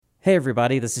Hey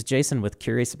everybody, this is Jason with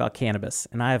Curious About Cannabis,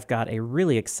 and I have got a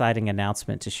really exciting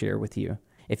announcement to share with you.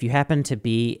 If you happen to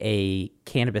be a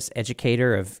cannabis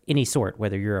educator of any sort,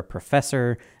 whether you're a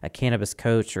professor, a cannabis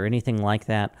coach, or anything like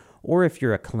that, or if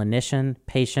you're a clinician,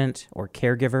 patient, or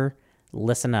caregiver,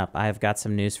 listen up. I have got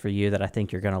some news for you that I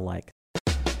think you're going to like.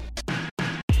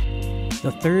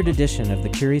 The third edition of the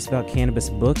Curious About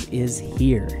Cannabis book is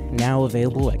here, now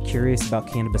available at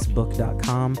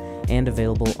CuriousAboutCannabisBook.com and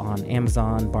available on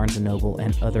Amazon, Barnes & Noble,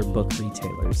 and other book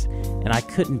retailers. And I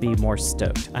couldn't be more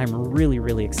stoked. I'm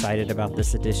really excited about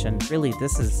this edition. Really,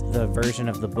 this is the version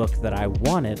of the book that I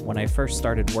wanted when I first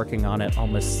started working on it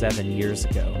almost 7 years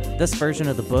ago. This version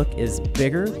of the book is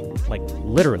bigger, like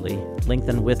literally, length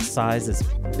and width size is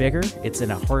bigger. It's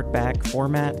in a hardback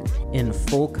format in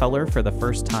full color for the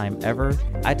first time ever.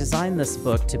 I designed this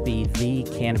book to be the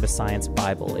cannabis science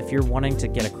Bible. If you're wanting to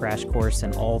get a crash course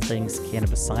in all things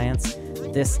cannabis science,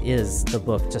 this is the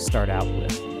book to start out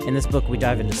with. In this book, we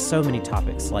dive into so many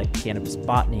topics like cannabis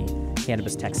botany,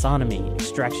 cannabis taxonomy,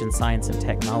 extraction science and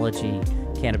technology,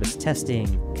 cannabis testing,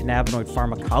 cannabinoid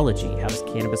pharmacology, how does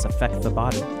cannabis affect the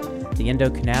body, the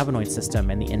endocannabinoid system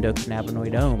and the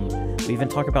endocannabinoidome. We even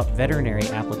talk about veterinary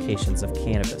applications of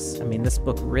cannabis. I mean, this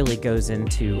book really goes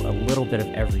into a little bit of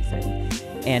everything,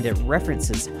 and it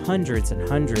references hundreds and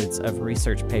hundreds of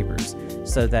research papers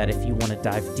so that if you want to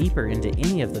dive deeper into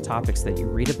any of the topics that you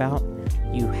read about,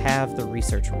 you have the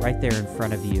research right there in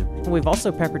front of you. And we've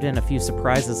also peppered in a few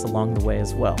surprises along the way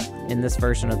as well. In this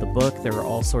version of the book, there are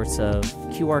all sorts of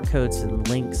QR codes and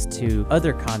links to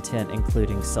other content,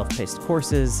 including self-paced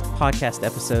courses, podcast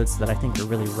episodes that I think are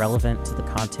really relevant to the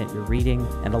content you're reading,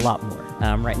 and a lot more.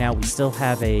 Right now, we still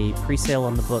have a pre-sale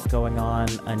on the book going on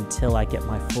until I get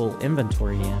my full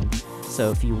inventory in.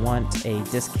 So if you want a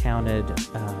discounted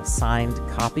signed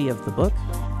copy of the book,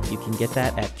 you can get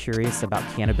that at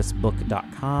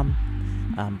CuriousAboutCannabisBook.com.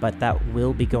 But that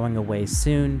will be going away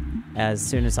soon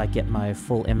as I get my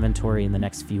full inventory in the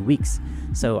next few weeks.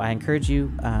 So I encourage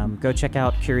you, go check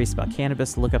out Curious About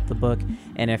Cannabis, look up the book,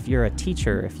 and if you're a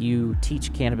teacher, if you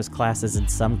teach cannabis classes in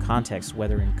some context,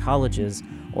 whether in colleges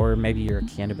or maybe you're a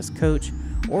cannabis coach,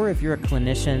 or if you're a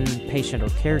clinician, patient, or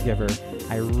caregiver,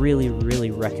 I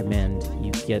really recommend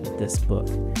you get this book.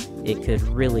 It could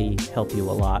really help you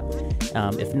a lot.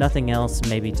 If nothing else,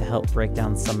 maybe to help break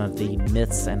down some of the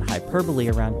myths and hyperbole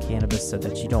around cannabis so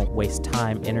that you don't waste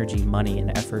time, energy, money,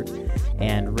 and effort,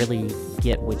 and really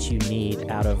get what you need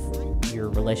out of your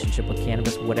relationship with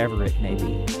cannabis, whatever it may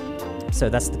be. So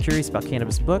that's the Curious About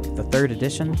Cannabis book, the third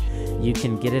edition. You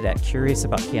can get it at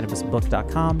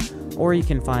CuriousAboutCannabisBook.com, or you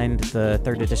can find the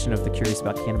third edition of the Curious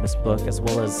About Cannabis book, as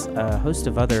well as a host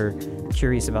of other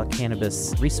Curious About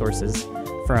Cannabis resources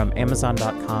from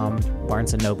Amazon.com,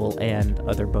 Barnes & Noble, and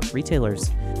other book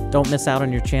retailers. Don't miss out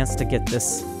on your chance to get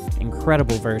this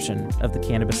incredible version of the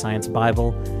Cannabis Science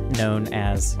Bible known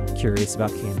as Curious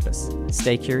About Cannabis.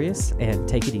 Stay curious and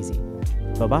take it easy.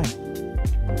 Bye-bye.